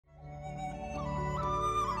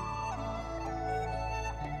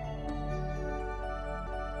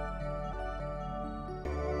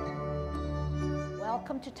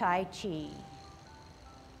Welcome to Tai Chi.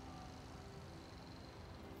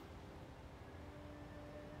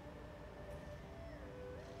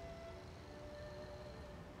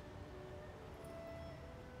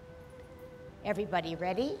 Everybody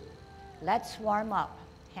ready? Let's warm up.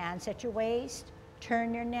 Hands at your waist,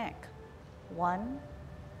 turn your neck. 1,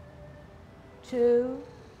 2,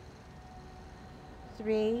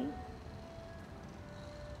 3,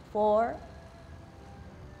 4,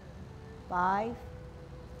 5,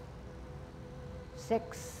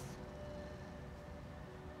 6,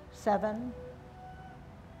 7,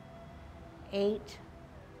 8,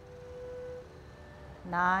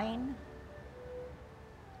 9,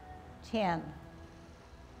 10.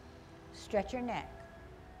 Stretch your neck.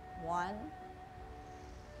 1,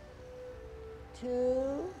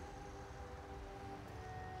 2,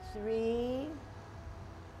 3,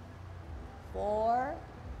 4,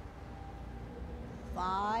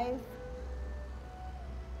 5,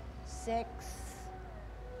 6,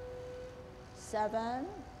 7,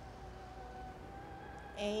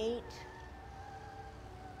 8,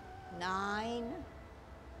 9,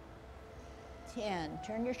 10.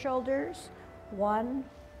 Turn your shoulders. 1,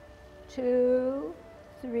 2,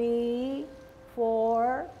 3,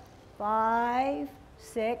 4, 5,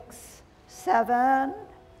 6, 7,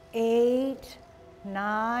 8,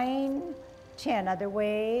 9, 10. Other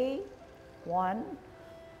way. 1,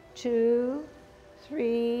 2,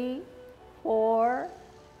 3, 4,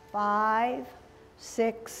 5,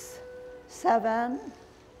 6, 7,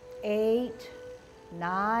 8,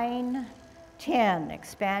 9, 10.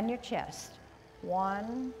 Expand your chest.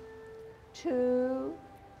 1, 2,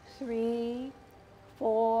 3,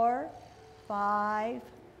 4, 5,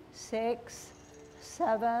 6,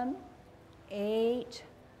 7, 8,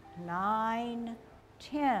 9,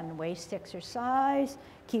 10. Waist exercise.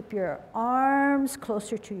 Keep your arms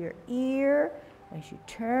closer to your ear as you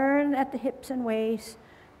turn at the hips and waist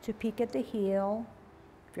to peek at the heel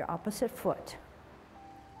of your opposite foot.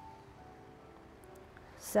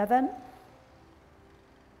 7,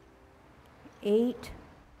 8,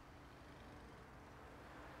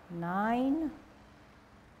 9,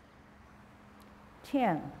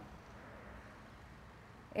 10.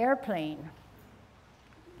 Airplane.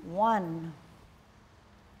 1,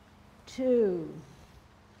 2,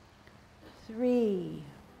 3,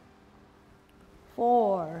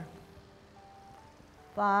 4,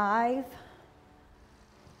 5,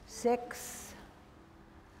 6,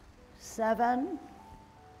 7,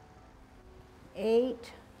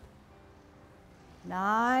 8,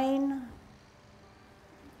 9,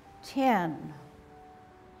 10.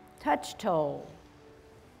 Touch toe.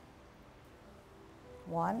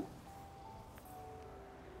 1,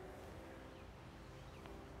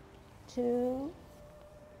 2,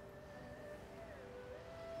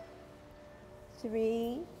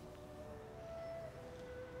 3,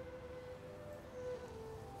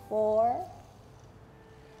 4,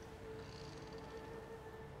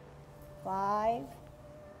 5,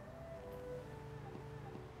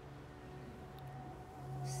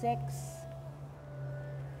 6,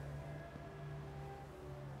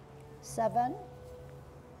 7,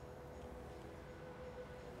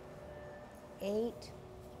 8,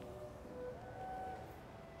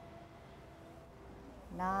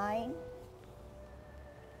 9,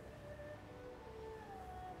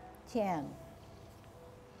 10.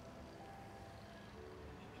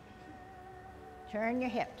 Turn your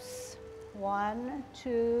hips. 1,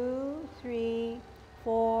 2, 3,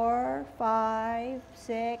 4, 5,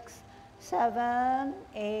 6, 7,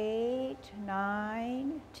 8,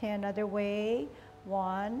 9, 10. Other way.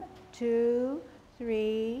 1, 2,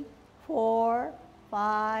 3, 4,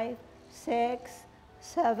 5, 6,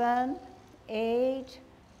 7, 8,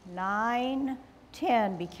 9,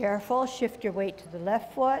 10. Be careful. Shift your weight to the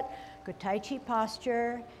left foot. Good Tai Chi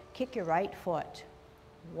posture. Kick your right foot.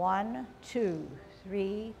 1, 2,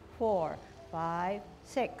 3, 4, 5,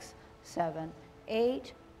 6, 7,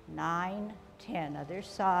 8, 9, 10. Other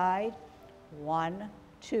side. 1,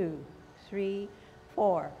 2, 3,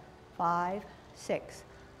 4, 5, 6,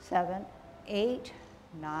 7, 8,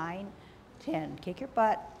 9, 10. Kick your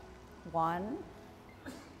butt. 1,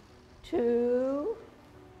 2,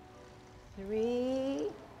 3.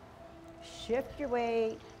 Shift your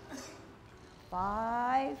weight.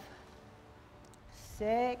 5,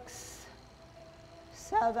 6,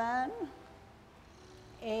 7,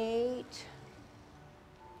 8,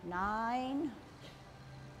 9,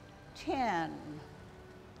 10.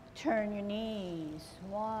 Turn your knees.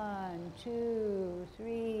 1, 2,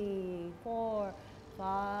 3, 4,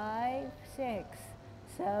 5, 6,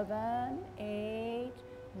 7, 8,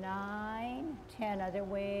 9, 10. Other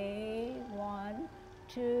way. 1,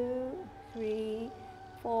 2, 3,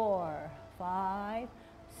 4, 5,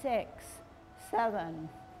 6, 7,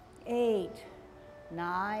 8,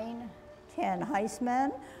 9, 10.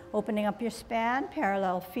 Heisman, opening up your span,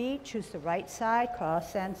 parallel feet, choose the right side,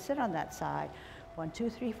 cross and sit on that side. 1, 2,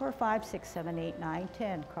 3, 4, 5, 6, 7, 8, 9,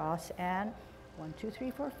 10. Cross and 1, 2,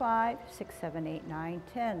 3, 4, 5, 6, 7, 8, 9,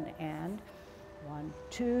 10. And 1,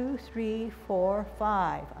 2, 3, 4,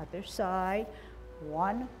 5. Other side.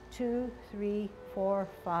 1, 2, 3, 4,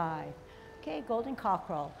 5. Okay, golden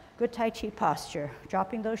cockerel. Good Tai Chi posture.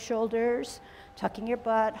 Dropping those shoulders, tucking your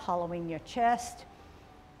butt, hollowing your chest.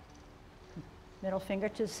 Middle finger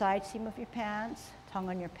to the side seam of your pants, tongue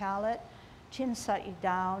on your palate, chin slightly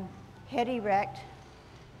down, head erect.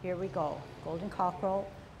 Here we go. Golden cockerel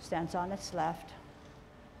stands on its left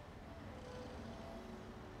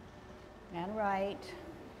and right.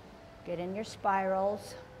 Get in your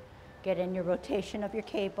spirals. Get in your rotation of your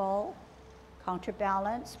cable.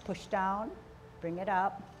 Counterbalance, push down, bring it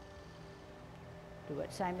up. Do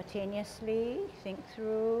it simultaneously. Think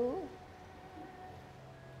through.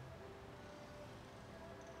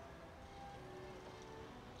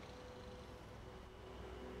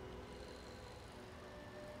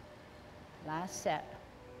 Last set.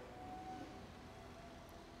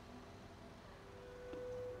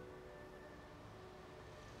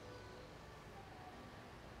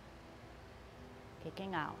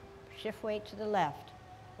 Kicking out. Shift weight to the left.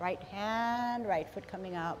 Right hand, right foot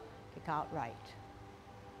coming out. Kick out right.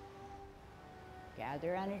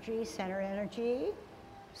 Gather energy, center energy.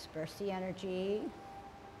 Disperse the energy.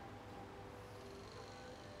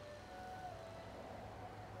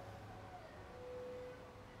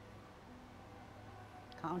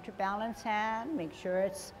 Counterbalance hand, make sure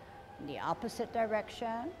it's in the opposite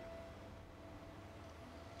direction.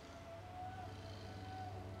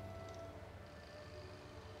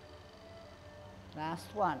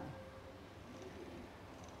 Last one.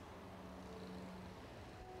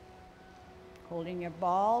 Holding your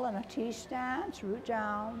ball in a T stance, root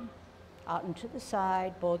down, out and to the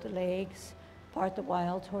side, bow the legs, part the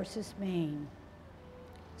wild horse's mane.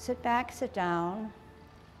 Sit back, sit down,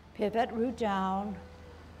 pivot, root down,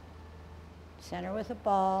 center with a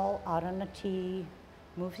ball, out on a T,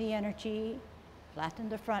 move the energy, flatten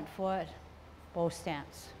the front foot, bow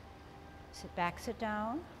stance. Sit back, sit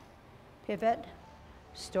down, pivot,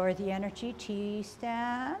 store the energy, T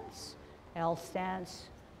stance, L stance,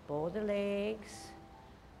 bow the legs,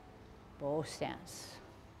 bow stance.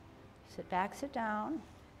 Sit back, sit down,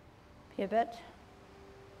 pivot,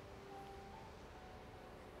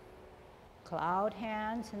 cloud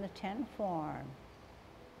hands in the 10 form.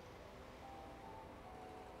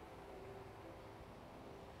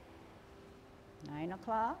 Nine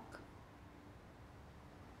o'clock,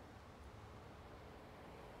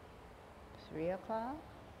 3 o'clock,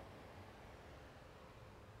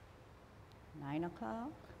 9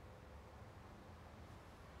 o'clock,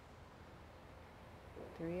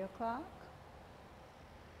 3 o'clock.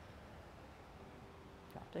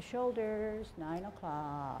 Drop the shoulders, 9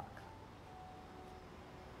 o'clock.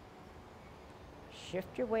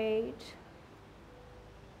 Shift your weight.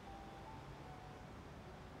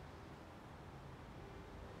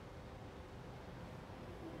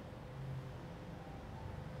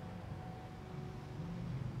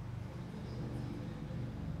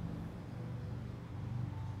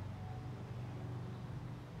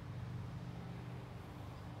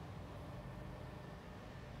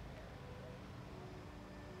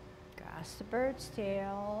 Grasp the bird's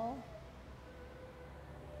tail.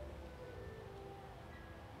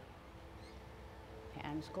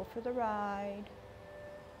 Hands go for the ride.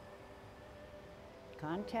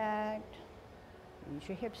 Contact. Use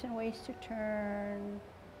your hips and waist to turn.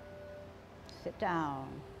 Sit down.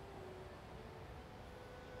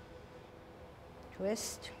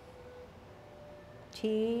 Twist.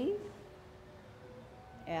 T.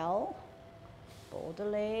 L. Bow the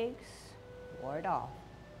legs. Ward off.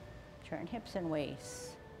 Turn hips and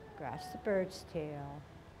waist. Grasp the bird's tail.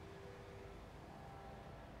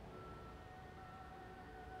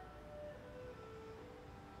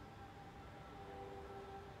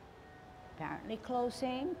 Apparently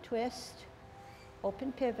closing, twist,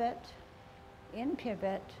 open pivot, in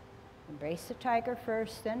pivot, embrace the tiger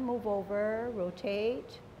first, then move over,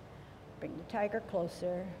 rotate, bring the tiger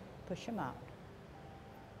closer, push him out.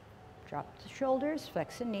 Drop the shoulders,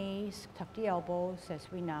 flex the knees, tuck the elbows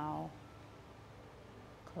as we now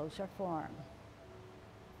close our form.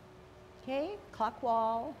 Okay, clock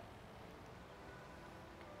wall,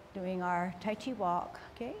 doing our Tai Chi walk.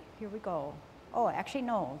 Okay, here we go. Oh, actually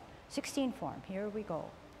no, 16 form, here we go.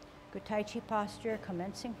 Good Tai Chi posture,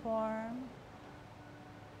 commencing form.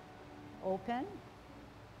 open,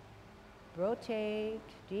 rotate,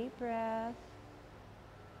 deep breath,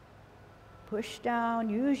 push down,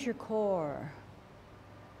 use your core,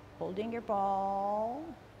 holding your ball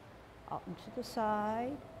out and to the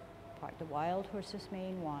side, part the wild horse's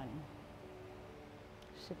mane 1.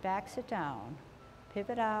 Sit back, sit down,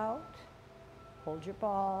 pivot out, hold your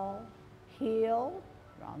ball, heel,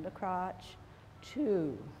 round the crotch,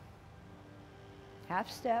 2.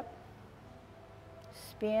 Half step,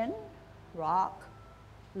 spin, rock,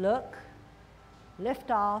 look,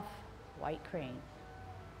 lift off, white crane.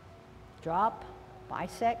 Drop,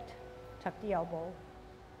 bisect, tuck the elbow,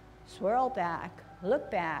 swirl back,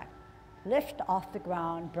 look back, lift off the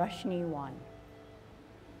ground, brush knee 1.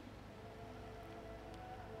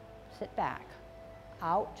 Sit back,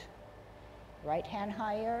 out, right hand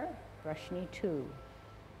higher, brush knee 2.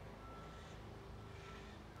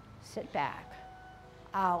 Sit back,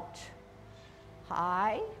 out,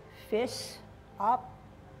 high, fists up,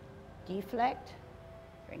 deflect,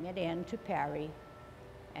 bring it in to parry,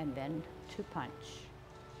 and then to punch.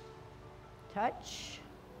 Touch,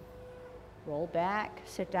 roll back,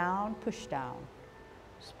 sit down, push down,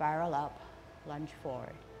 spiral up, lunge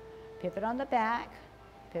forward. Pivot on the back,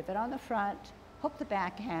 pivot on the front, hook the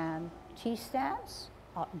backhand, T-stance,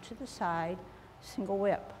 out and to the side, single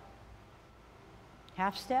whip.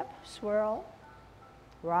 Half step, swirl,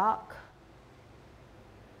 rock,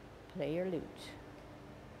 play your lute.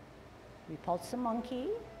 Repulse the monkey,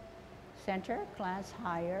 center, glance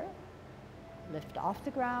higher, lift off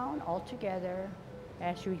the ground all together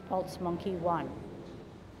as you repulse monkey 1.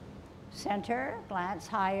 Center, glance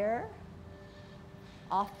higher,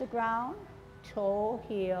 off the ground, toe,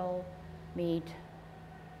 heel, meet,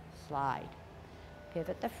 slide.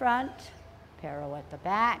 Pivot the front, pirouette the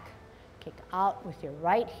back, kick out with your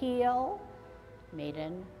right heel,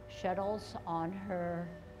 maiden shuttles on her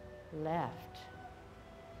left.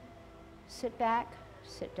 Sit back,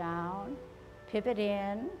 sit down, pivot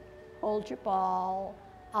in, hold your ball,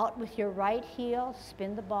 out with your right heel,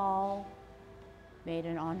 spin the ball,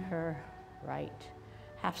 maiden on her right.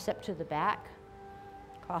 Half step to the back,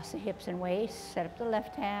 cross the hips and waist, set up the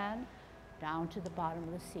left hand, down to the bottom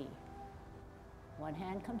of the C. One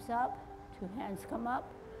hand comes up, 2 hands come up,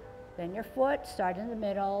 then your foot, start in the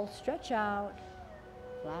middle, stretch out,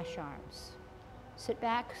 flash arms. Sit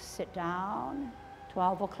back, sit down,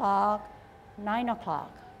 12 o'clock, 9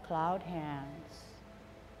 o'clock, cloud hands.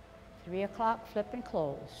 3 o'clock, flip and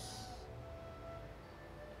close.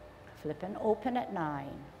 Flip and open at 9.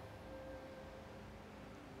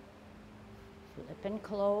 Flip and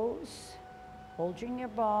close, holding your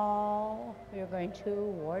ball. You're going to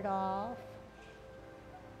ward off.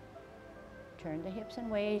 Turn the hips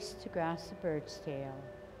and waist to grasp the bird's tail.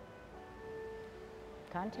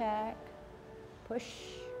 Contact, push,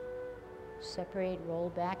 separate, roll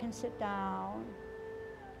back and sit down.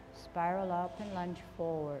 Spiral up and lunge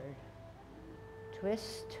forward.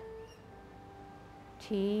 Twist,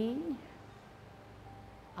 T,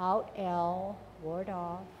 out L, ward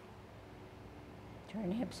off.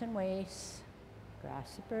 Turn hips and waist,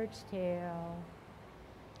 grasp the bird's tail.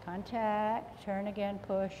 Contact, turn again,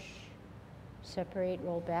 push. Separate,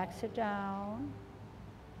 roll back, sit down.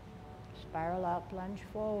 Spiral up, lunge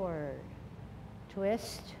forward.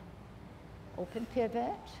 Twist, open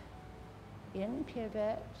pivot, in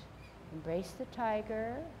pivot, embrace the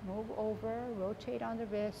tiger, move over, rotate on the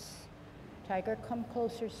wrists. Tiger, come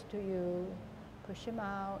closer to you, push him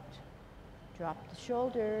out. Drop the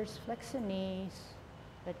shoulders, flex the knees,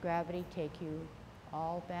 let gravity take you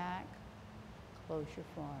all back. Close your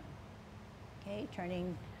form. Okay,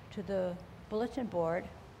 turning to the bulletin board,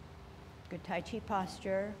 good Tai Chi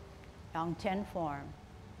posture, Yang 10 form.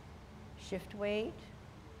 Shift weight,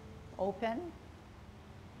 open,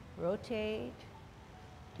 rotate,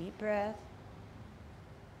 deep breath.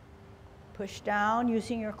 Push down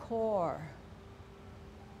using your core.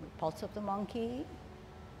 Repulse of the monkey.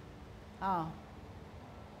 Yeah,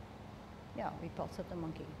 repulse of the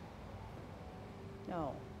monkey.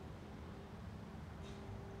 No.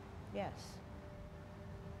 Yes.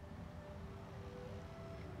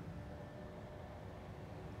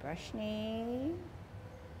 Brush knee.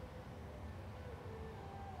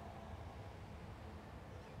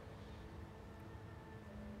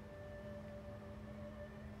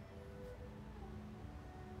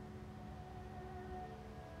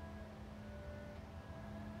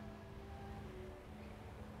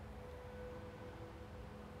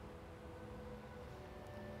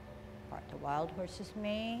 Part the wild horse's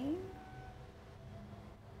mane.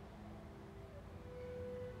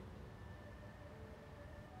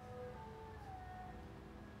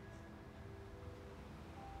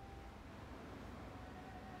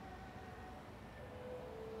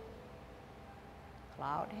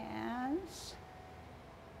 Cloud hands.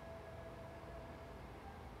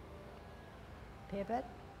 Pivot.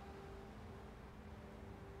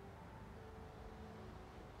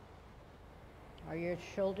 Are your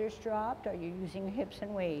shoulders dropped? Are you using your hips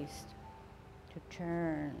and waist to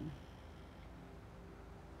turn?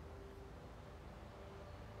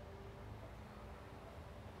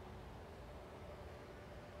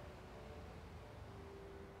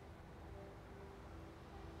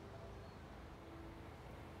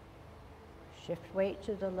 Shift weight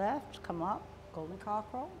to the left, come up, golden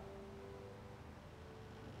cockerel.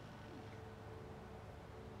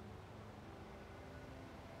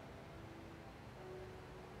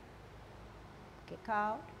 Kick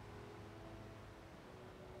out.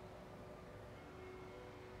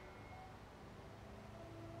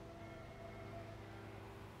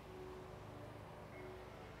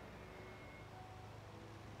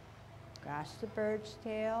 Grasp the bird's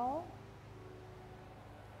tail.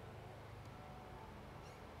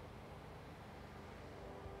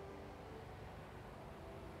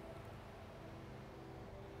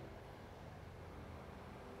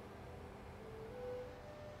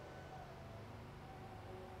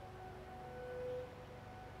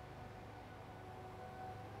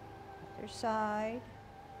 Other side.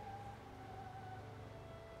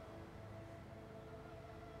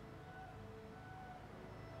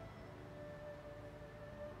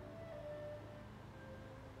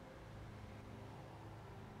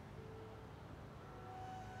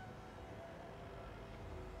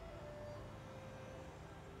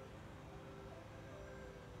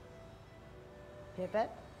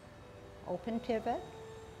 Pivot, open pivot,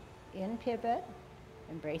 in pivot,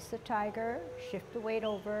 embrace the tiger, shift the weight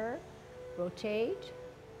over, rotate,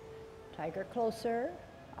 tiger closer,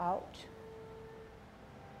 out,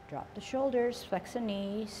 drop the shoulders, flex the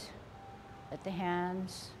knees, let the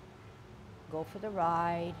hands go for the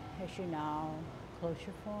ride as you now close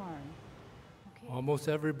your form. Okay. Almost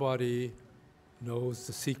everybody knows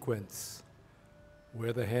the sequence,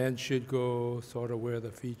 where the hands should go, sort of where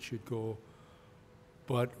the feet should go.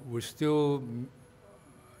 But we're still,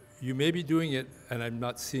 you may be doing it and I'm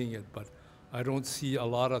not seeing it, but I don't see a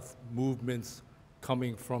lot of movements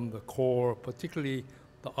coming from the core, particularly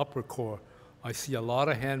the upper core. I see a lot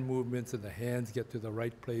of hand movements and the hands get to the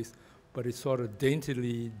right place, but it's sort of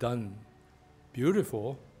daintily done.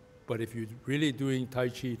 Beautiful, but if you're really doing Tai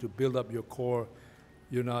Chi to build up your core,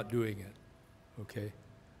 you're not doing it, okay?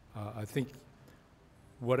 I think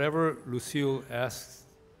whatever Lucille asks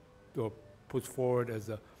or puts forward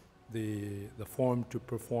as the form to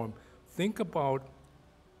perform, think about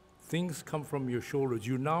things come from your shoulders.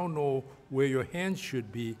 You now know where your hands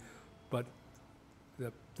should be, but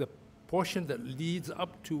the portion that leads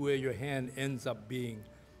up to where your hand ends up being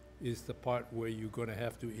is the part where you're going to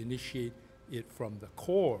have to initiate it from the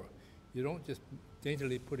core. You don't just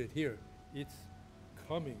daintily put it here. It's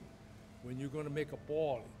coming. When you're going to make a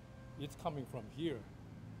ball, it's coming from here,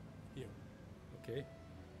 okay?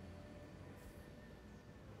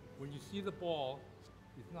 When you see the ball,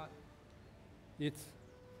 it's not, it's,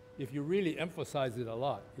 if you really emphasize it a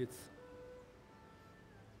lot, it's,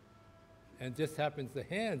 and just happens the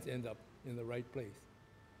hands end up in the right place.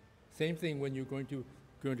 Same thing when you're going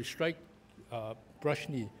to strike brush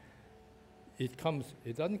knee. It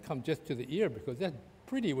doesn't come just to the ear, because that's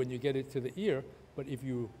pretty when you get it to the ear, but if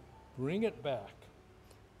you bring it back,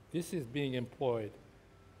 this is being employed.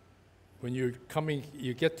 When you're coming,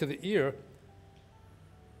 you get to the ear,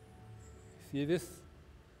 see this?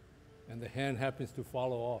 And the hand happens to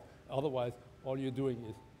follow off. Otherwise, all you're doing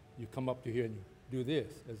is you come up to here and you do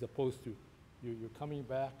this, as opposed to you're coming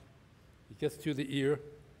back, it gets to the ear,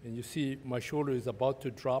 and you see my shoulder is about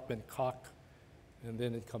to drop and cock, and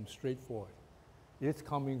then it comes straight forward. It's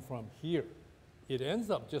coming from here. It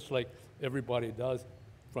ends up just like everybody does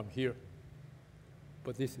from here.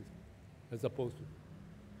 But this is, as opposed to,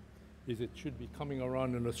 it should be coming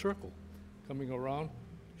around in a circle. Coming around,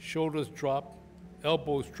 shoulders drop,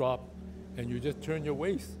 elbows drop, and you just turn your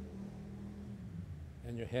waist.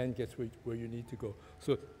 And your hand gets where you need to go.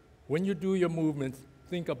 So when you do your movements,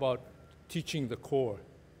 think about teaching the core,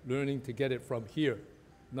 learning to get it from here,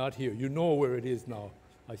 not here. You know where it is now.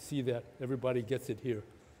 I see that everybody gets it here.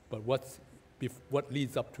 But what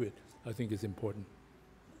leads up to it, I think, is important.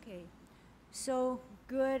 Okay, so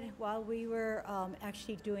good. While we were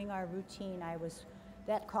actually doing our routine,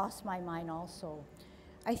 that crossed my mind also.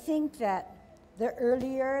 I think that the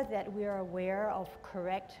earlier that we are aware of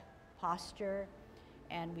correct posture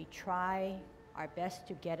and we try our best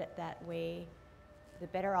to get it that way, the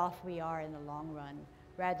better off we are in the long run,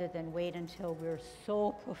 rather than wait until we're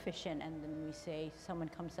so proficient and then we say, someone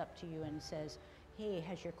comes up to you and says, hey,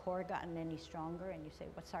 has your core gotten any stronger? And you say,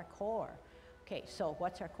 what's our core? Okay, so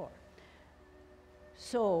what's our core?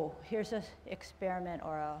 So here's an experiment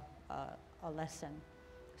or a lesson.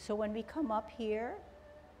 So when we come up here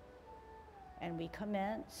and we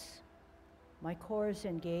commence, my core is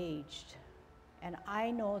engaged. And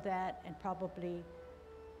I know that, and probably,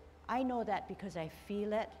 I know that because I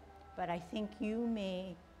feel it, but I think you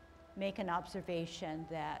may make an observation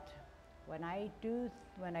that when I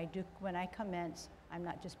commence, I'm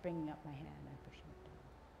not just bringing up my hand and pushing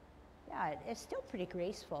it down. Yeah, it's still pretty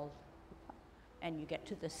graceful, and you get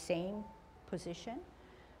to the same position,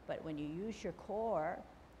 but when you use your core,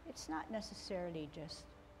 it's not necessarily just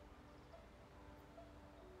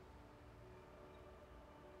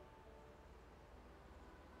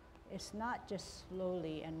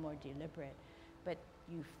slowly and more deliberate, but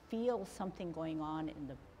you feel something going on in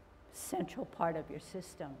the central part of your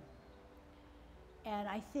system. And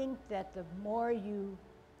I think that the more you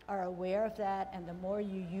are aware of that and the more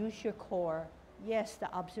you use your core, yes,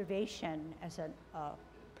 the observation as a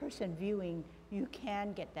person viewing, you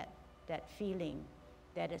can get that feeling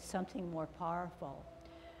that it's something more powerful.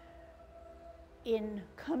 In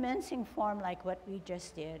commencing form like what we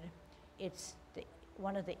just did, it's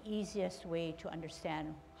one of the easiest way to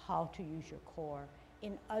understand how to use your core.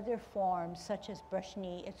 In other forms, such as brush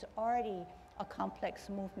knee, it's already a complex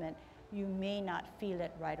movement. You may not feel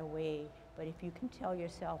it right away, but if you can tell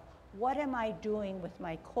yourself, what am I doing with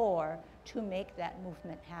my core to make that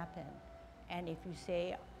movement happen? And if you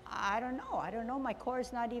say, I don't know, my core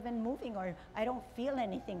is not even moving, or I don't feel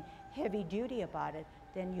anything heavy duty about it,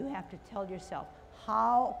 then you have to tell yourself,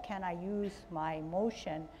 how can I use my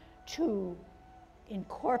motion to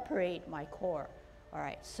incorporate my core? All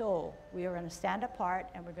right, so we are going to stand apart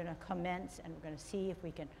and we're going to commence and we're going to see if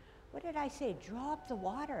we can, what did I say? Drop the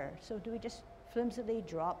water. So do we just flimsily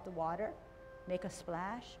drop the water, make a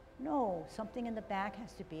splash? No, something in the back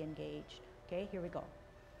has to be engaged. Okay, here we go.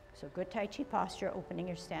 So good Tai Chi posture, opening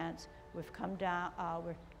your stance. We've come down,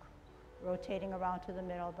 we're rotating around to the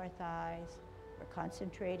middle of our thighs. We're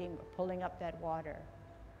concentrating, we're pulling up that water.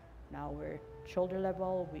 Now we're shoulder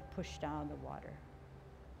level, we push down the water.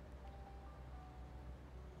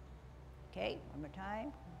 Okay, one more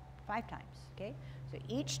time, 5 times, okay? So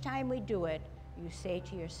each time we do it, you say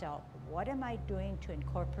to yourself, what am I doing to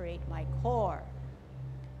incorporate my core?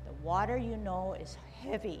 The water, you know, is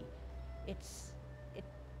heavy. It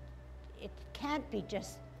can't be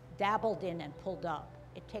just dabbled in and pulled up.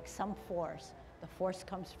 It takes some force. The force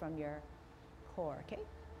comes from your core, okay?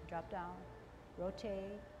 Drop down,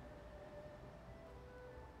 rotate,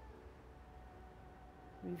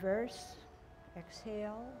 reverse,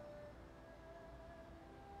 exhale.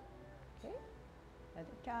 Okay,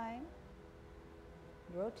 other time,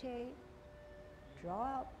 rotate,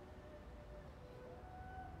 draw up,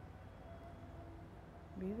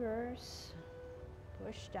 reverse,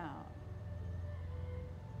 push down.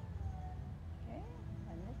 Okay,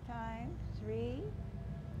 another time, 3,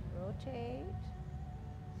 rotate,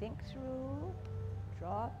 think through,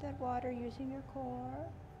 draw up that water using your core,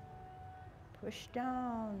 push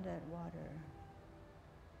down that water.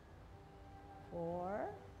 4,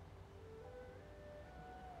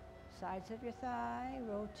 sides of your thigh,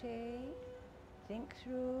 rotate, think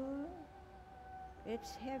through.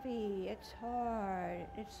 It's heavy, it's hard,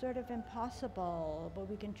 it's sort of impossible, but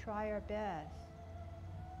we can try our best.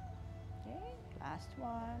 Okay, last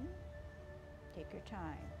one. Take your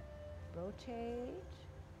time. Rotate,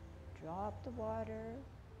 draw up the water.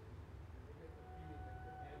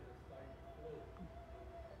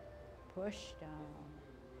 Push down.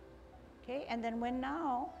 Okay, and then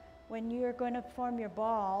when you're going to form your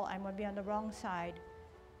ball, I'm going to be on the wrong side.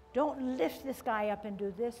 Don't lift this guy up and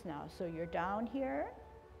do this now. So you're down here,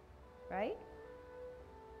 right?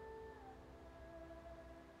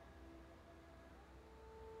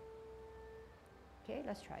 Okay,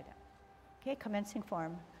 let's try that. Okay, commencing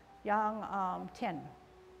form. Yang 10.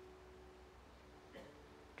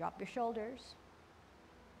 Drop your shoulders.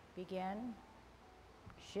 Begin.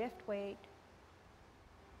 Shift weight.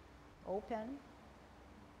 Open.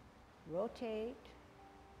 Rotate.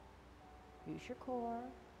 Use your core.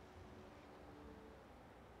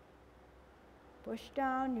 Push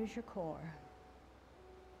down, use your core.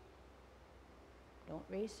 Don't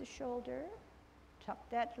raise the shoulder. Tuck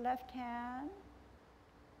that left hand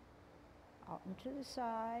out into the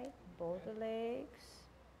side, bow the legs.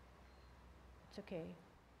 It's okay.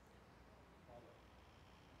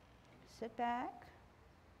 Sit back,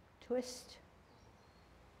 twist.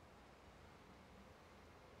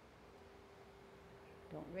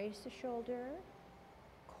 Don't raise the shoulder.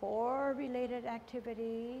 Core-related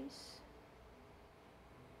activities.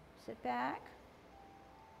 Sit back.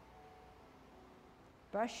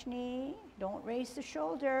 Brush knee. Don't raise the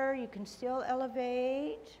shoulder. You can still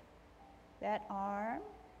elevate that arm.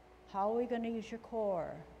 How are we going to use your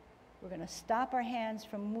core? We're going to stop our hands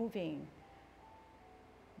from moving.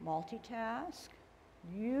 Multitask.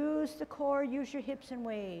 Use the core, use your hips and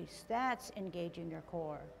waist. That's engaging your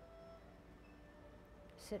core.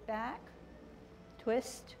 Sit back,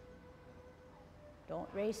 twist. Don't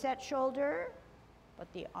raise that shoulder,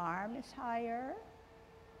 but the arm is higher.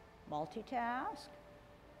 Multitask.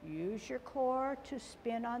 Use your core to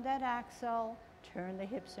spin on that axle. Turn the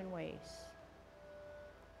hips and waist.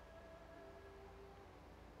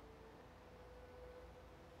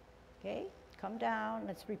 Okay, come down.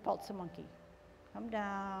 Let's repulse the monkey. Come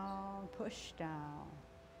down, push down.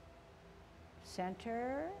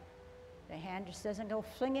 Center. The hand just doesn't go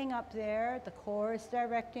flinging up there. The core is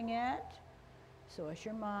directing it. So is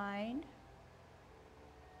your mind.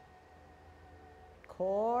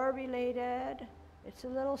 Core related. It's a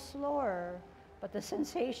little slower, but the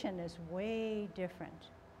sensation is way different.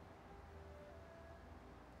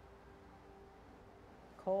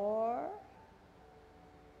 Core.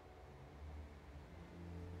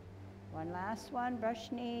 One last one,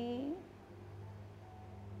 brush knee.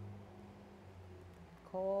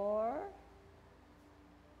 Core.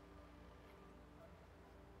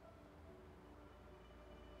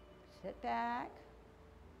 Sit back.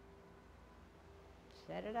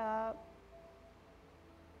 Set it up.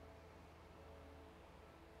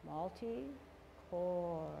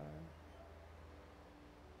 Multi-core.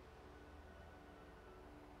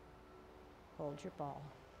 Hold your ball.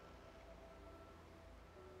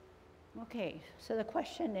 Okay, so the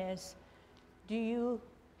question is,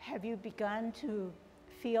 have you begun to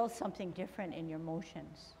feel something different in your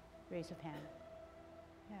motions? Raise a hand.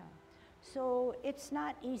 Yeah. So it's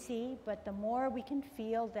not easy, but the more we can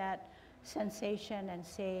feel that sensation and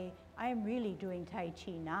say, I'm really doing Tai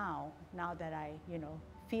Chi now that I,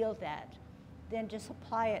 feel that, then just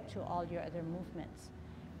apply it to all your other movements.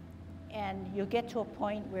 And you'll get to a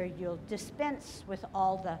point where you'll dispense with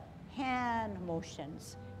all the hand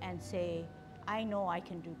motions and say, I know I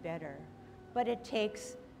can do better. But it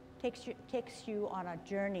takes you on a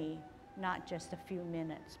journey, not just a few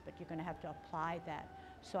minutes, but you're going to have to apply that.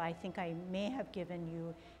 So I think I may have given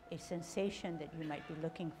you a sensation that you might be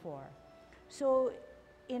looking for. So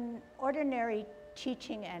in ordinary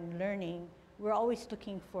teaching and learning, we're always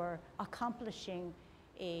looking for accomplishing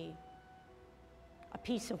a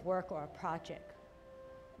piece of work or a project.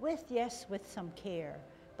 With some care.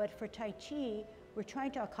 But for Tai Chi, we're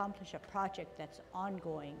trying to accomplish a project that's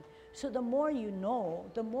ongoing. So the more you know,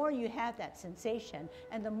 the more you have that sensation,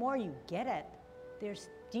 and the more you get it, there's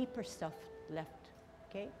deeper stuff left,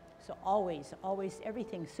 okay? So always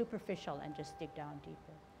everything superficial and just dig down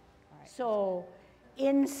deeper. All right. So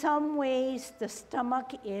in some ways, the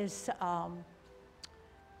stomach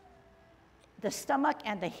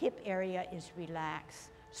and the hip area is relaxed.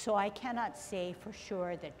 So I cannot say for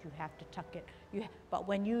sure that you have to tuck it. But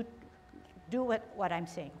when you do what I'm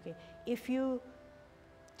saying, okay? If you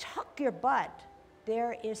tuck your butt,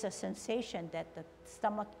 there is a sensation that the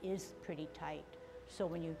stomach is pretty tight.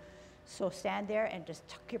 So stand there and just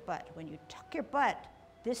tuck your butt. When you tuck your butt,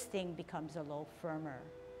 this thing becomes a little firmer.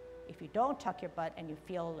 If you don't tuck your butt and you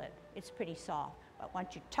feel it, it's pretty soft. But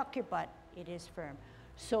once you tuck your butt, it is firm.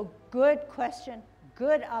 So good question,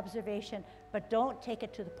 good observation, but don't take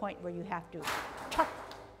it to the point where you have to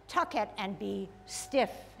tuck it and be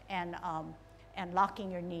stiff and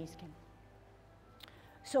locking your knees.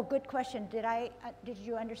 So good question. Did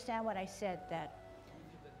you understand what I said?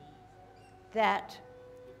 That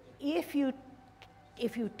if you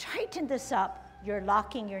tighten this up, you're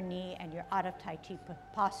locking your knee and you're out of Tai Chi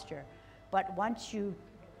posture. But once you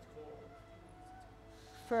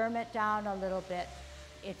firm it down a little bit,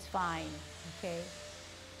 it's fine, okay?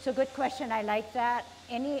 So good question, I like that.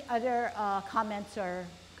 Any other comments or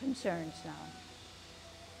concerns now?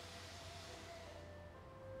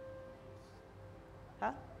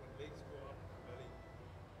 Huh?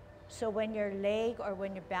 So when your leg or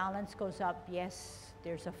when your balance goes up, yes,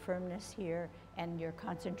 there's a firmness here and you're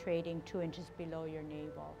concentrating 2 inches below your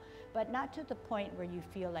navel. But not to the point where you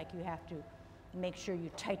feel like you have to make sure you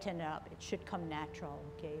tighten it up. It should come natural,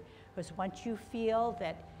 okay? Because once you feel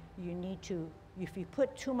that you need to, if you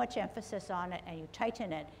put too much emphasis on it and you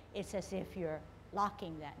tighten it, it's as if you're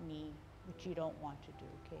locking that knee, which you don't want to do,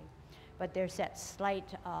 okay? But there's that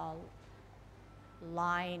slight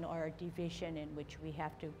line or division in which we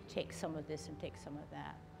have to take some of this and take some of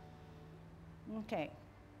that. Okay,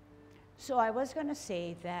 so I was going to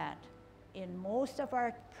say that in most of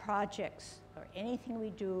our projects or anything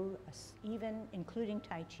we do, even including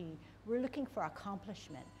Tai Chi, we're looking for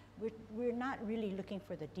accomplishment. We're not really looking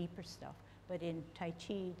for the deeper stuff, but in Tai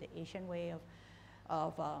Chi, the Asian way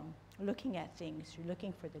of looking at things, you're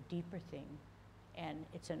looking for the deeper thing, and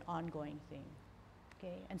it's an ongoing thing,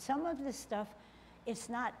 okay? And some of this stuff, it's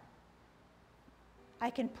not,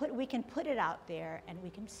 we can put it out there and we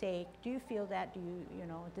can say, do you feel that, do you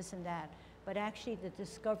know, this and that, but actually the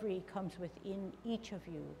discovery comes within each of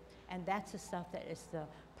you, and that's the stuff that is the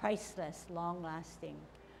priceless, long-lasting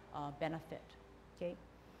benefit, okay?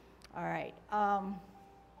 All right,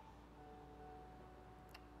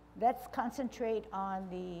 let's concentrate on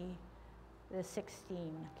the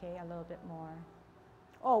 16, okay, a little bit more.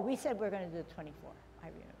 Oh, we said we're going to do the 24, I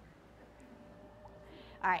remember.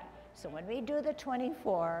 All right, so when we do the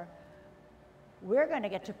 24, we're going to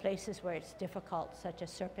get to places where it's difficult, such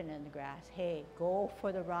as serpent in the grass. Hey, go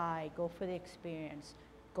for the ride, go for the experience,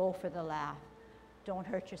 go for the laugh. Don't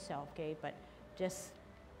hurt yourself, okay? But just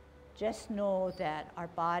know that our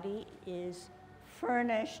body is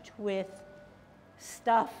furnished with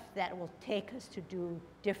stuff that will take us to do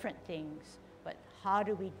different things. But how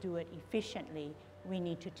do we do it efficiently? We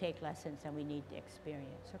need to take lessons and we need the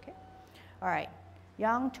experience, okay? All right,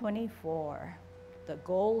 Yang 24, the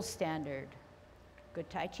gold standard. Good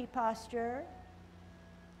Tai Chi posture,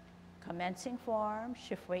 commencing form,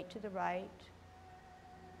 shift weight to the right,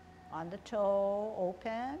 on the toe,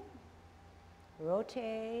 open,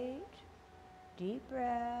 rotate, deep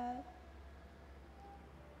breath,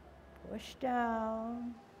 push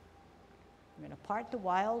down. I'm going to part the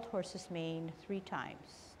wild horse's mane 3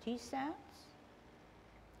 times. T stance,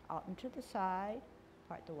 out and to the side,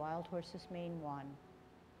 part the wild horse's mane 1.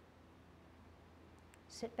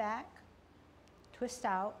 Sit back. Twist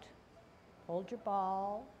out, hold your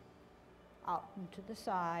ball, out and to the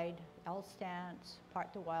side, L stance,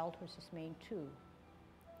 part the wild horse's mane 2.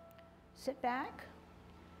 Sit back,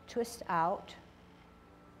 twist out,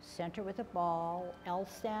 center with a ball, L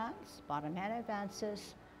stance, bottom hand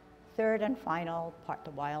advances, third and final, part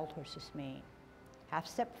the wild horse's mane. Half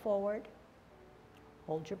step forward,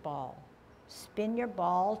 hold your ball. Spin your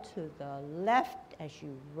ball to the left as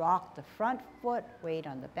you rock the front foot, weight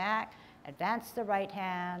on the back. Advance the right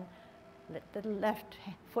hand, let the left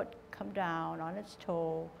foot come down on its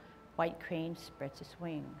toe. White crane spreads its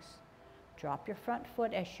wings. Drop your front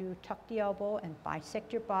foot as you tuck the elbow and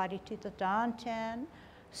bisect your body to the dantian.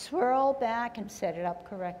 Swirl back and set it up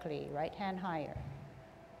correctly, right hand higher.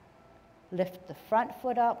 Lift the front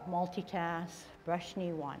foot up, multitask, brush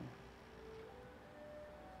knee 1.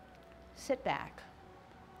 Sit back,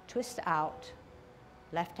 twist out,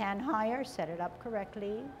 left hand higher, set it up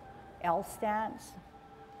correctly. L stance,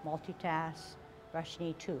 multitask, brush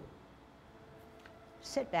knee 2.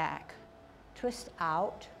 Sit back, twist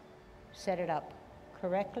out, set it up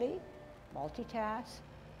correctly, multitask,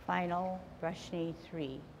 final, brush knee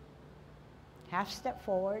 3. Half step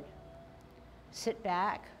forward, sit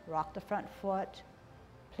back, rock the front foot,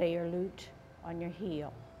 play your lute on your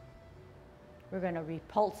heel. We're going to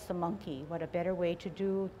repulse the monkey. What a better way to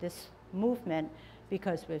do this movement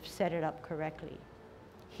because we've set it up correctly.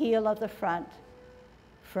 Heel of the front,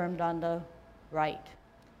 firmed on the right.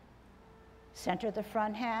 Center the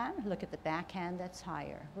front hand, look at the back hand that's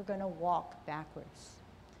higher. We're going to walk backwards.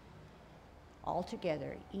 All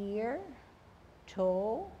together, ear,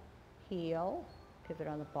 toe, heel, pivot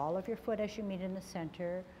on the ball of your foot as you meet in the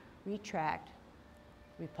center, retract,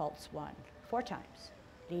 repulse 1. 4 times.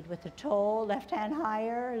 Lead with the toe, left hand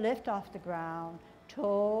higher, lift off the ground,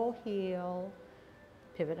 toe, heel,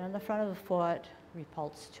 pivot on the front of the foot,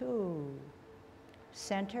 repulse 2.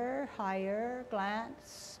 Center, higher,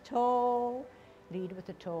 glance, toe, lead with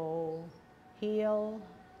the toe, heel,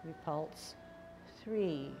 repulse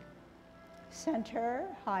 3. Center,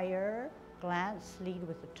 higher, glance, lead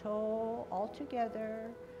with the toe, all together,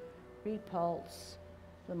 repulse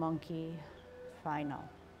the monkey, final.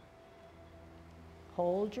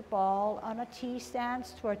 Hold your ball on a T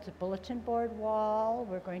stance towards the bulletin board wall.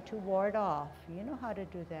 We're going to ward off. You know how to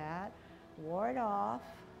do that. Ward off.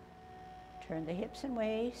 Turn the hips and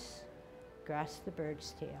waist. Grasp the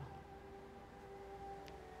bird's tail.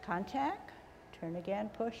 Contact. Turn again,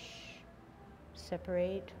 push.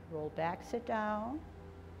 Separate, roll back, sit down.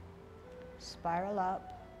 Spiral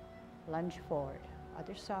up, lunge forward.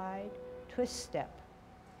 Other side, twist step.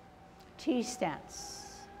 T stance.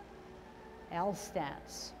 L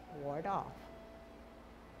stance, ward off.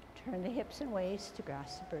 Turn the hips and waist to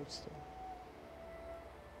grasp the bird's tail.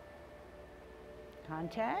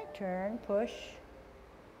 Contact, turn, push,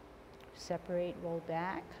 separate, roll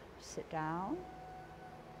back, sit down,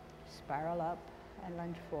 Spiral up and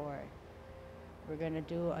lunge forward. We're going to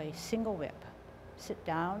do a single whip. Sit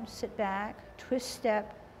down, sit back, twist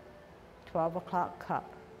step, 12 o'clock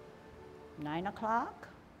cup. 9 o'clock,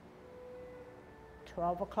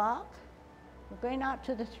 12 o'clock. We're going out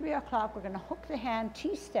to the 3 o'clock. We're going to hook the hand,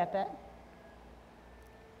 T-step it.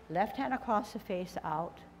 Left hand across the face,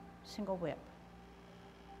 out, single whip.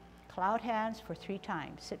 Cloud hands for 3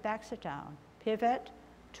 times. Sit back, sit down. Pivot,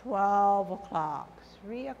 12 o'clock.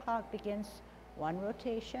 3 o'clock begins 1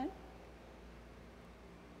 rotation.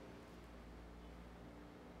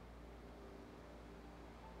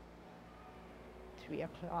 Three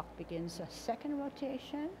o'clock begins a second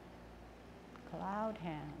rotation. Cloud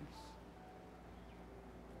hands.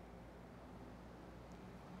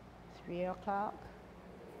 3 o'clock,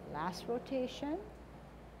 last rotation.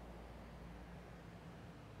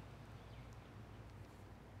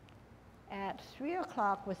 At 3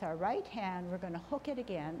 o'clock with our right hand, we're going to hook it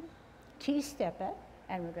again, T-step it,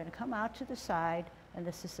 and we're going to come out to the side, and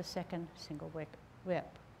this is the second single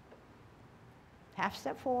whip. Half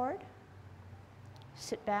step forward,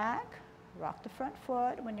 sit back, rock the front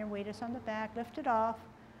foot. When your weight is on the back, lift it off,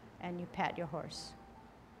 and you pat your horse.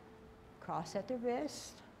 Cross at the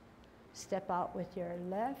wrist, step out with your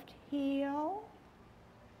left heel,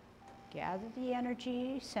 gather the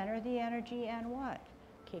energy, center the energy, and what?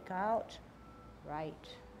 Kick out, right,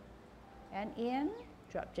 and in.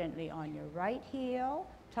 Drop gently on your right heel,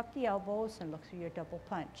 tuck the elbows, and look through your double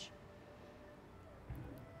punch.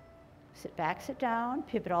 Sit back, sit down,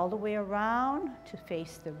 pivot all the way around to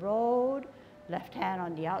face the road. Left hand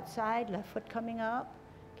on the outside, left foot coming up,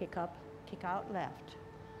 kick out left.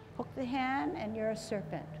 Hook the hand, and you're a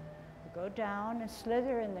serpent. You go down and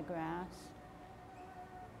slither in the grass,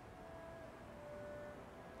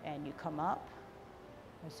 and you come up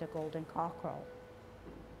as a golden cockerel.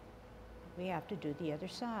 We have to do the other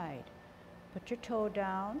side. Put your toe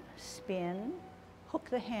down, spin, hook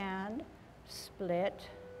the hand, split,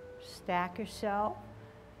 stack yourself,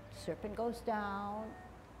 serpent goes down,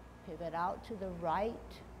 pivot out to the right,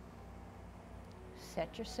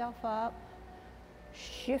 set yourself up,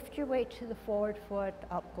 shift your weight to the forward foot,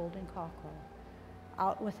 up golden cockerel.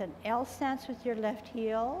 Out with an L stance with your left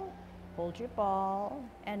heel, hold your ball,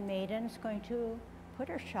 and maiden is going to put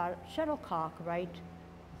her shuttlecock right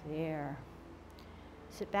there.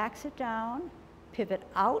 Sit back, sit down, pivot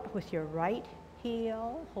out with your right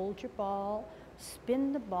heel, hold your ball,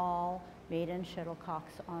 spin the ball, maiden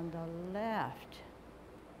shuttlecocks on the left.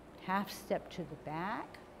 Half step to the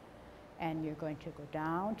back, and you're going to go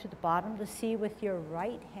down to the bottom of the sea with your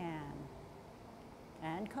right hand.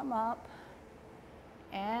 And come up,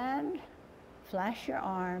 and flash your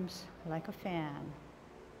arms like a fan.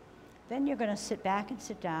 Then you're going to sit back and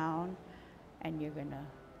sit down, and you're going to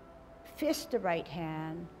fist the right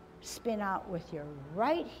hand, spin out with your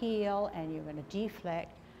right heel, and you're going to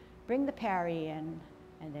deflect, bring the parry in,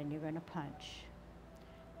 and then you're going to punch.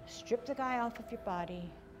 Strip the guy off of your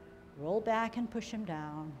body, roll back and push him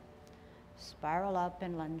down, spiral up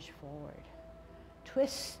and lunge forward.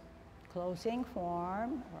 Twist, closing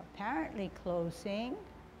form, or apparently closing.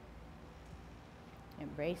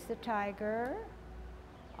 Embrace the tiger.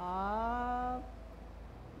 Up,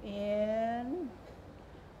 in,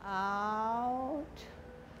 out.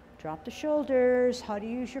 Drop the shoulders. How to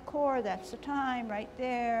use your core, that's the time right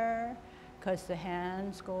there, because the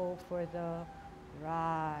hands go for the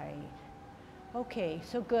right. Okay,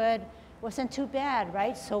 so good. Wasn't too bad,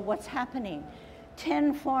 right? So what's happening?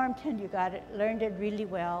 10 form 10, you got it, learned it really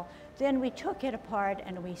well. Then we took it apart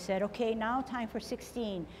and we said, okay, now time for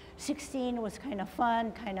 16. 16 was kind of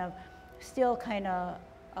fun, still kind of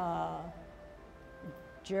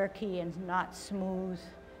jerky and not smooth,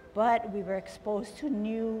 but we were exposed to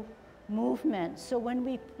new movements. So when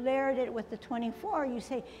we layered it with the 24, you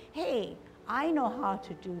say, hey, I know how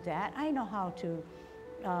to do that. I know how to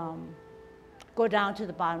go down to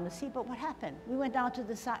the bottom of the sea, but what happened? We went down to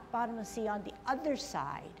the bottom of the sea on the other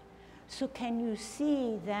side. So can you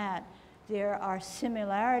see that there are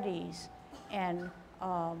similarities, and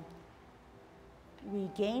we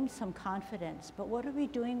gained some confidence, but what are we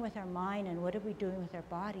doing with our mind, and what are we doing with our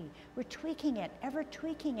body? We're tweaking it, ever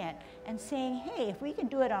tweaking it, and saying, hey, if we can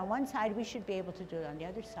do it on one side, we should be able to do it on the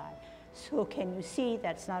other side. So can you see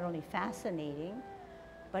that's not only fascinating,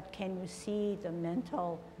 but can you see the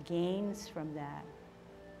mental gains from that?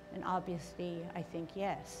 And obviously, I think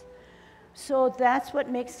yes. So that's what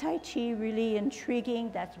makes Tai Chi really intriguing.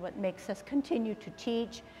 That's what makes us continue to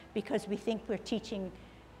teach, because we think we're teaching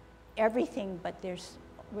everything, but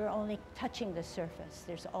we're only touching the surface.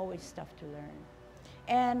 There's always stuff to learn.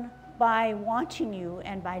 And by watching you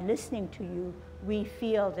and by listening to you, we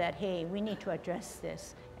feel that, hey, we need to address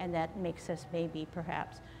this, and that makes us maybe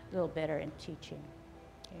perhaps a little better in teaching.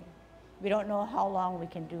 Okay. We don't know how long we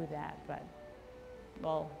can do that, but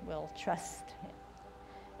we'll trust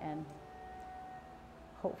and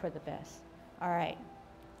hope for the best. All right,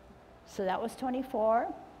 so that was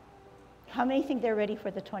 24. How many think they're ready for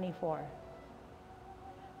the 24?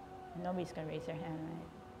 Nobody's gonna raise their hand, right?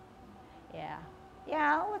 Yeah.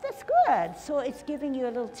 Yeah, well, that's good. So it's giving you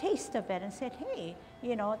a little taste of it and said, hey,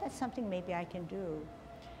 you know, that's something maybe I can do.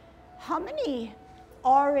 How many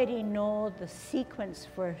already know the sequence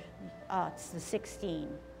for it's the 16?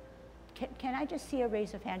 Can I just see a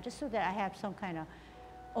raise of hand just so that I have some kind of,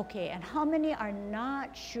 okay, and how many are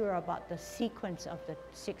not sure about the sequence of the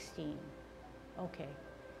 16? Okay,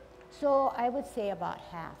 so I would say about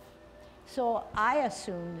half. So I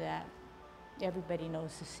assume that everybody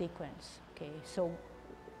knows the sequence. Okay, so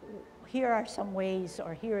here are some ways,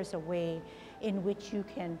 or here is a way in which you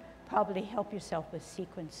can probably help yourself with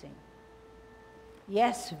sequencing.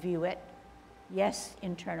 Yes, view it. Yes,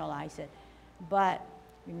 internalize it. But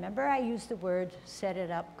remember, I used the word set it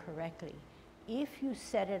up correctly. If you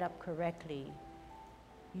set it up correctly,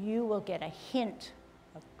 you will get a hint,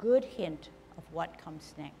 a good hint of what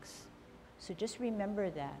comes next. So just remember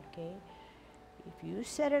that, okay? If you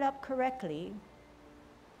set it up correctly,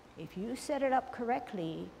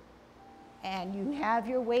 and you have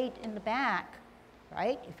your weight in the back,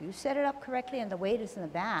 right? If you set it up correctly and the weight is in the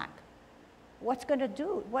back, what's going to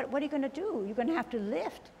do? What are you going to do? You're going to have to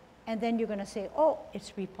lift, and then you're going to say, oh,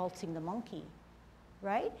 it's repulsing the monkey,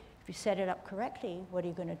 right? If you set it up correctly, what are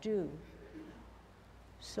you going to do?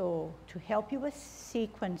 So to help you with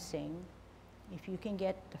sequencing, if you can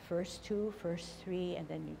get the first two, first three, and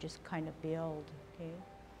then you just kind of build, okay?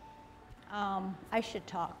 I should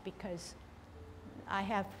talk because I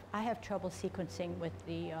have trouble sequencing with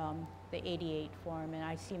the 88 form, and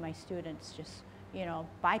I see my students just, you know,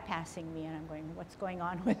 bypassing me, and I'm going, what's going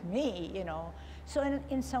on with me, you know? So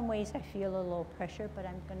in some ways I feel a little pressure, but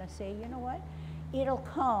I'm gonna say, you know what? It'll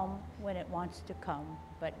come when it wants to come,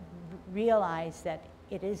 but realize that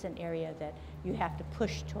it is an area that you have to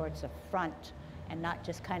push towards the front and not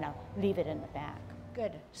just kind of leave it in the back.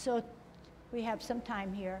 Good, so we have some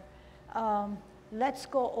time here. Let's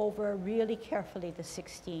go over really carefully the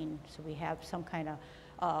 16 so we have some kind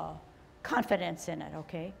of confidence in it,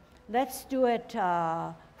 okay? Let's do it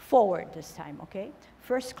forward this time, okay?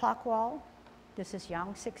 First clock wall, this is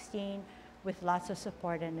Yang 16 with lots of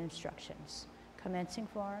support and instructions. Commencing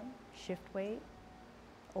form, shift weight,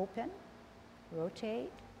 open,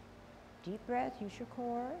 rotate, deep breath, use your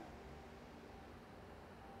core.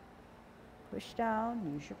 Push down,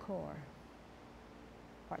 use your core.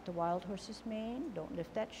 Part the wild horse's mane, don't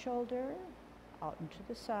lift that shoulder, out and to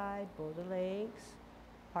the side, bow the legs,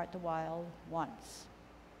 part the wild once.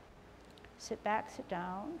 Sit back, sit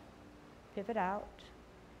down, pivot out,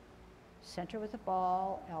 center with the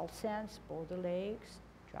ball, L sense, bow the legs,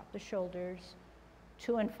 drop the shoulders,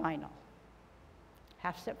 two and final.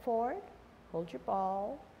 Half step forward, hold your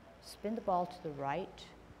ball, spin the ball to the right,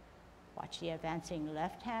 watch the advancing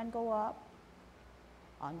left hand go up,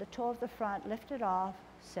 on the toe of the front, lift it off,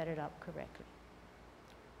 set it up correctly.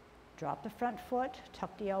 Drop the front foot,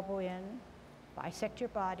 tuck the elbow in, bisect your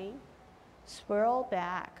body, swirl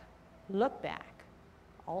back, look back,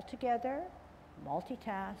 all together,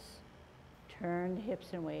 multitask, turn the hips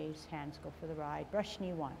and waist, hands go for the ride, brush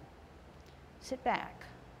knee one. Sit back,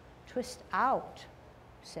 twist out,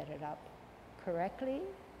 set it up correctly,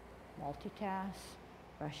 multitask,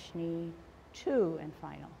 brush knee, two and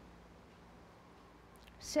final.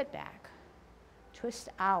 Sit back, twist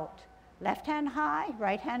out, left hand high,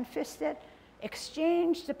 right hand fisted,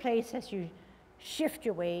 exchange the place as you shift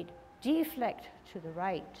your weight, deflect to the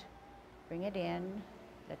right, bring it in,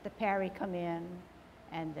 let the parry come in,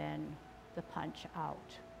 and then the punch out.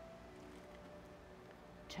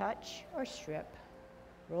 Touch or strip,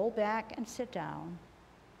 roll back and sit down,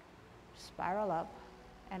 spiral up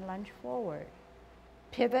and lunge forward.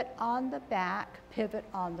 Pivot on the back, pivot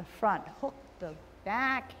on the front, hook the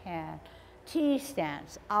backhand,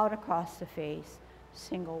 T-stance, out across the face,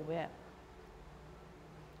 single whip.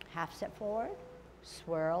 Half step forward,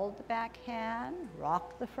 swirl the backhand,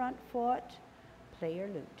 rock the front foot, play your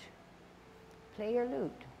lute. Play your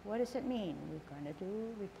lute. What does it mean? We're going to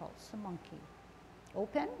do repulse the monkey.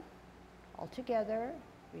 Open, all together,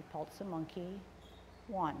 repulse the monkey,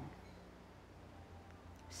 one.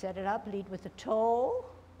 Set it up, lead with the toe,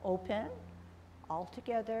 open, all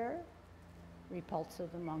together, repulse of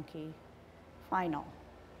the monkey, final.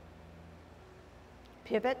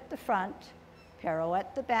 Pivot the front,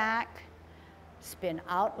 pirouette the back, Spin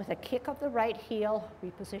out with a kick of the right heel,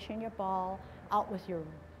 reposition your ball, out with your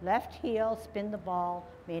left heel, spin the ball,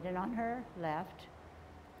 maiden on her left.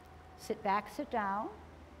 Sit back, sit down,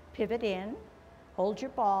 pivot in, hold your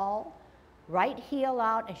ball, right heel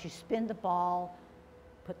out as you spin the ball,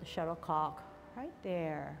 put the shuttlecock right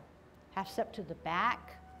there. Half step to the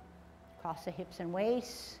back, cross the hips and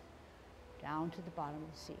waist, down to the bottom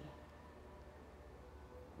of the sea.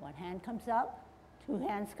 One hand comes up, two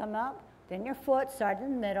hands come up, then your foot, start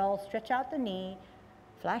in the middle, stretch out the knee,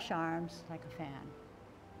 flash arms like a fan.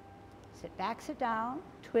 Sit back, sit down,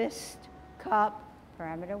 twist, cup,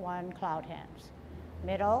 parameter one, cloud hands.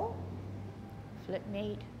 Middle, flip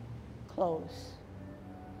meet, close.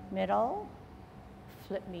 Middle,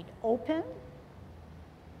 flip meet open.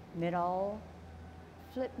 Middle,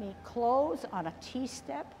 flip meet close on a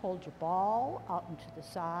T-step, hold your ball out into the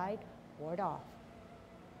side, ward off.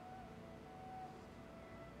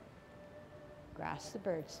 Grasp the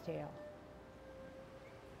bird's tail.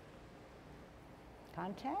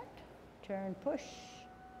 Contact, turn, push,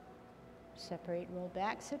 separate, roll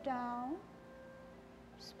back, sit down,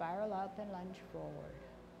 spiral up and lunge forward.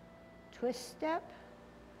 Twist step,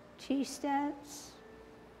 T-stance,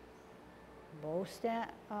 bow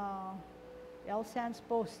stance, L stance,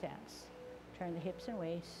 bow stance. Turn the hips and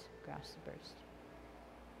waist, grasp the bird's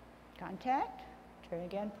tail. Contact, turn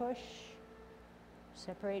again, push,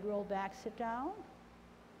 separate, roll back, sit down,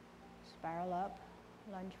 spiral up,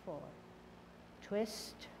 lunge forward.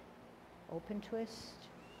 Twist, open twist,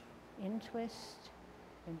 in twist,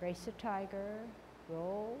 embrace the tiger,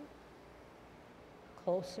 roll,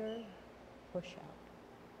 closer, push out.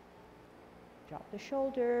 Drop the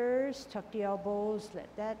shoulders, tuck the elbows, let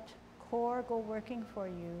that core go working for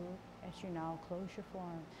you as you now close your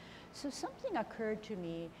forearm. So something occurred to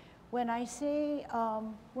me when I say,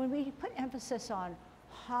 when we put emphasis on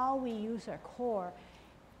how we use our core,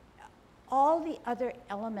 all the other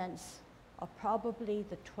elements of probably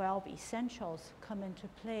the 12 essentials come into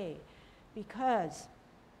play, because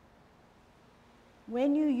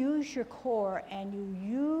when you use your core and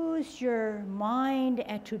you use your mind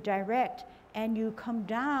and to direct and you come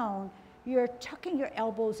down, you're tucking your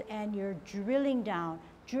elbows and you're drilling down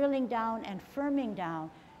and firming down.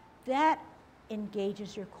 That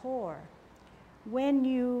engages your core. When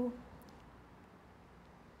you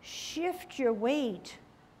shift your weight,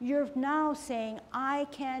 you're now saying, I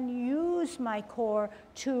can use my core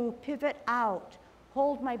to pivot out,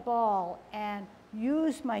 hold my ball, and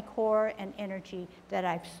use my core and energy that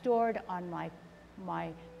I've stored on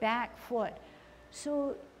my back foot.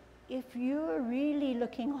 So if you're really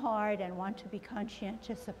looking hard and want to be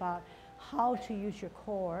conscientious about how to use your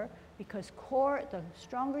core, because core, the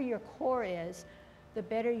stronger your core is, the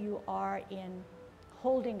better you are in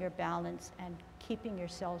holding your balance and keeping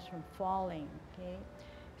yourselves from falling, okay?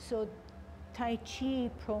 So Tai Chi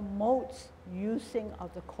promotes using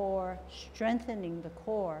of the core, strengthening the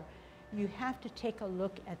core. You have to take a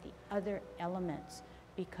look at the other elements,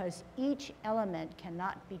 because each element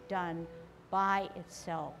cannot be done by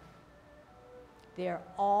itself. They're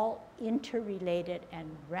all interrelated and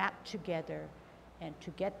wrapped together, and to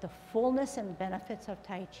get the fullness and benefits of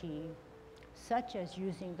Tai Chi, such as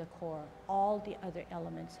using the core, all the other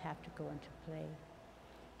elements have to go into play.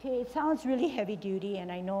 Okay, it sounds really heavy duty,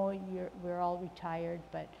 and I know we're all retired,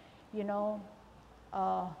 but you know,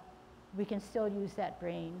 we can still use that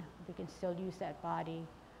brain, we can still use that body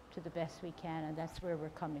to the best we can, and that's where we're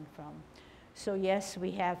coming from. So yes,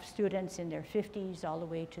 we have students in their 50s all the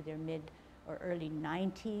way to their mid or early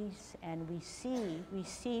 90s, and we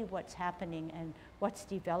see what's happening and what's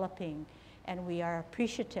developing, and we are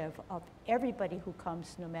appreciative of everybody who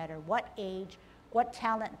comes, no matter what age, what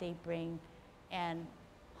talent they bring, and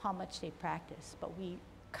how much they practice. But we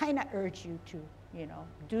kind of urge you to, you know,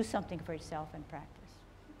 do something for yourself and practice.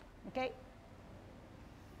 Okay?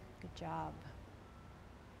 Good job.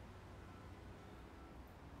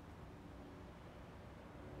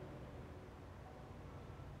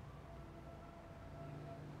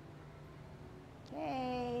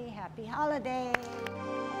 Okay, happy holidays.